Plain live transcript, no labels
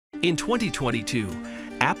In 2022,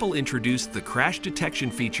 Apple introduced the crash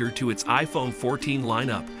detection feature to its iPhone 14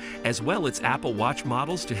 lineup, as well as Apple Watch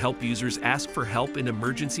models to help users ask for help in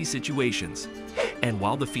emergency situations. And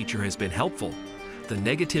while the feature has been helpful, the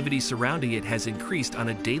negativity surrounding it has increased on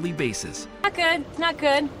a daily basis. Not good, not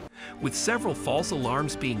good. With several false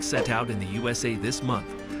alarms being sent out in the USA this month,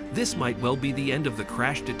 this might well be the end of the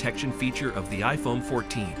crash detection feature of the iPhone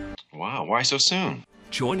 14. Wow, why so soon?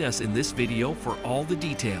 Join us in this video for all the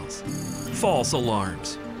details. False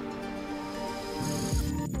alarms.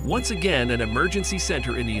 Once again, an emergency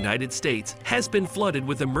center in the United States has been flooded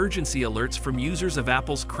with emergency alerts from users of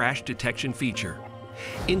Apple's crash detection feature.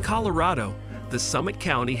 In Colorado, the Summit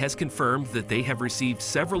County has confirmed that they have received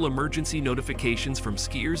several emergency notifications from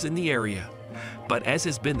skiers in the area. But as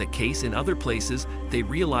has been the case in other places, they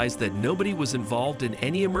realized that nobody was involved in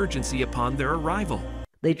any emergency upon their arrival.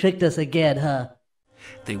 They tricked us again, huh?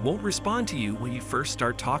 They won't respond to you when you first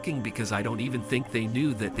start talking because I don't even think they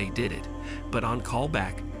knew that they did it. But on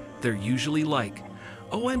callback, they're usually like,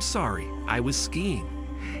 "Oh, I'm sorry, I was skiing.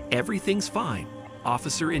 Everything's fine,"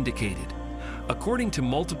 officer indicated. According to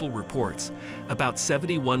multiple reports, about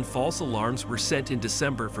 71 false alarms were sent in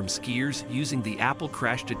December from skiers using the Apple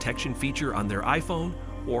crash detection feature on their iPhone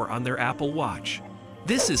or on their Apple Watch.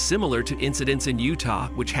 This is similar to incidents in Utah,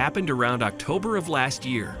 which happened around October of last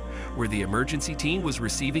year, where the emergency team was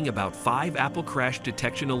receiving about 5 Apple crash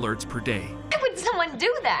detection alerts per day. Why would someone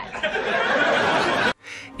do that?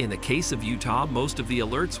 In the case of Utah, most of the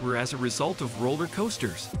alerts were as a result of roller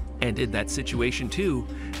coasters. And in that situation too,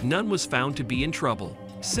 none was found to be in trouble.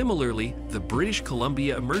 Similarly, the British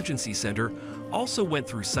Columbia Emergency Center also went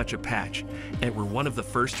through such a patch and were one of the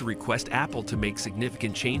first to request Apple to make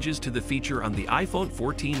significant changes to the feature on the iPhone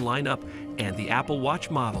 14 lineup and the Apple Watch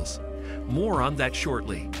models. More on that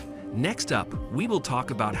shortly. Next up, we will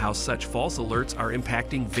talk about how such false alerts are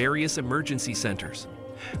impacting various emergency centers.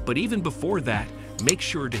 But even before that, make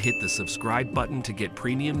sure to hit the subscribe button to get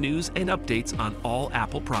premium news and updates on all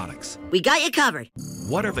Apple products. We got you covered.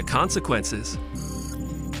 What are the consequences?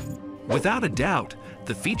 Without a doubt,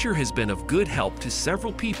 the feature has been of good help to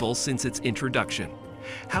several people since its introduction.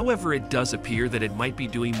 However, it does appear that it might be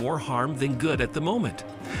doing more harm than good at the moment.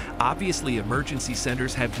 Obviously, emergency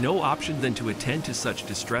centers have no option than to attend to such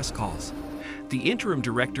distress calls. The interim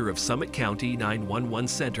director of Summit County 911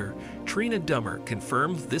 Center, Trina Dummer,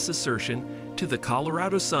 confirmed this assertion to the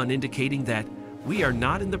Colorado Sun, indicating that we are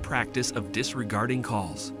not in the practice of disregarding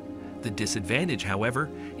calls. The disadvantage, however,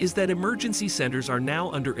 is that emergency centers are now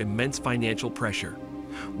under immense financial pressure.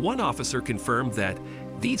 One officer confirmed that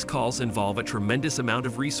these calls involve a tremendous amount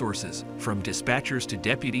of resources, from dispatchers to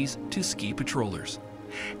deputies to ski patrollers.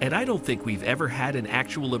 And I don't think we've ever had an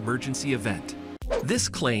actual emergency event. This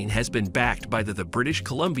claim has been backed by the British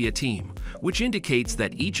Columbia team, which indicates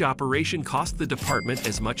that each operation cost the department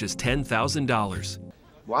as much as $10,000.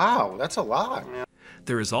 Wow, that's a lot.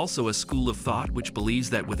 There is also a school of thought which believes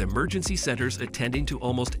that with emergency centers attending to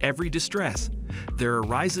almost every distress, there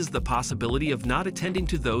arises the possibility of not attending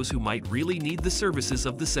to those who might really need the services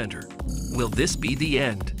of the center. Will this be the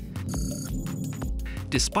end?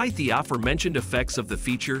 Despite the aforementioned effects of the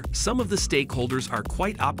feature, some of the stakeholders are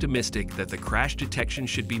quite optimistic that the crash detection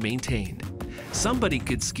should be maintained. Somebody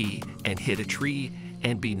could ski and hit a tree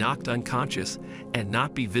and be knocked unconscious and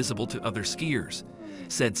not be visible to other skiers,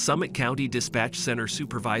 said Summit County Dispatch Center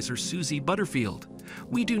Supervisor Susie Butterfield.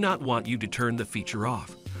 "We do not want you to turn the feature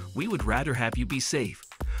off. We would rather have you be safe.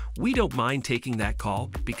 We don't mind taking that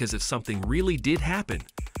call because if something really did happen,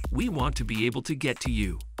 we want to be able to get to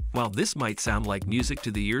you." While this might sound like music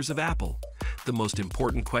to the ears of Apple, the most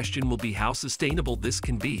important question will be how sustainable this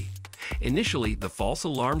can be. Initially, the false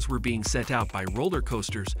alarms were being sent out by roller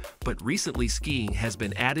coasters, but recently skiing has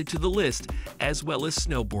been added to the list, as well as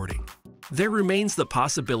snowboarding. There remains the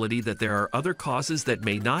possibility that there are other causes that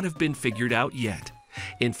may not have been figured out yet.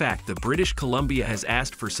 In fact, the British Columbia has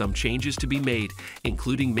asked for some changes to be made,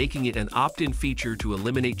 including making it an opt-in feature to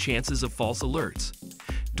eliminate chances of false alerts.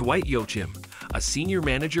 Dwight Yochim, a senior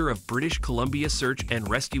manager of British Columbia Search and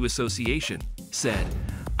Rescue Association, said,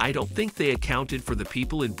 "I don't think they accounted for the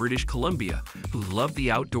people in British Columbia who love the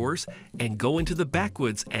outdoors and go into the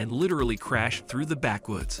backwoods and literally crash through the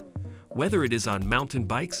backwoods. Whether it is on mountain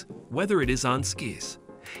bikes, whether it is on skis.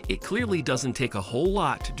 It clearly doesn't take a whole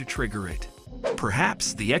lot to trigger it."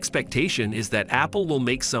 Perhaps the expectation is that Apple will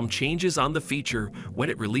make some changes on the feature when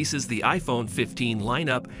it releases the iPhone 15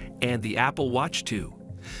 lineup and the Apple Watch 2.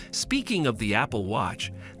 Speaking of the Apple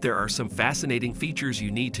Watch, there are some fascinating features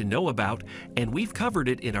you need to know about, and we've covered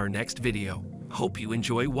it in our next video. Hope you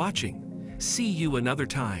enjoy watching. See you another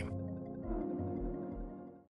time.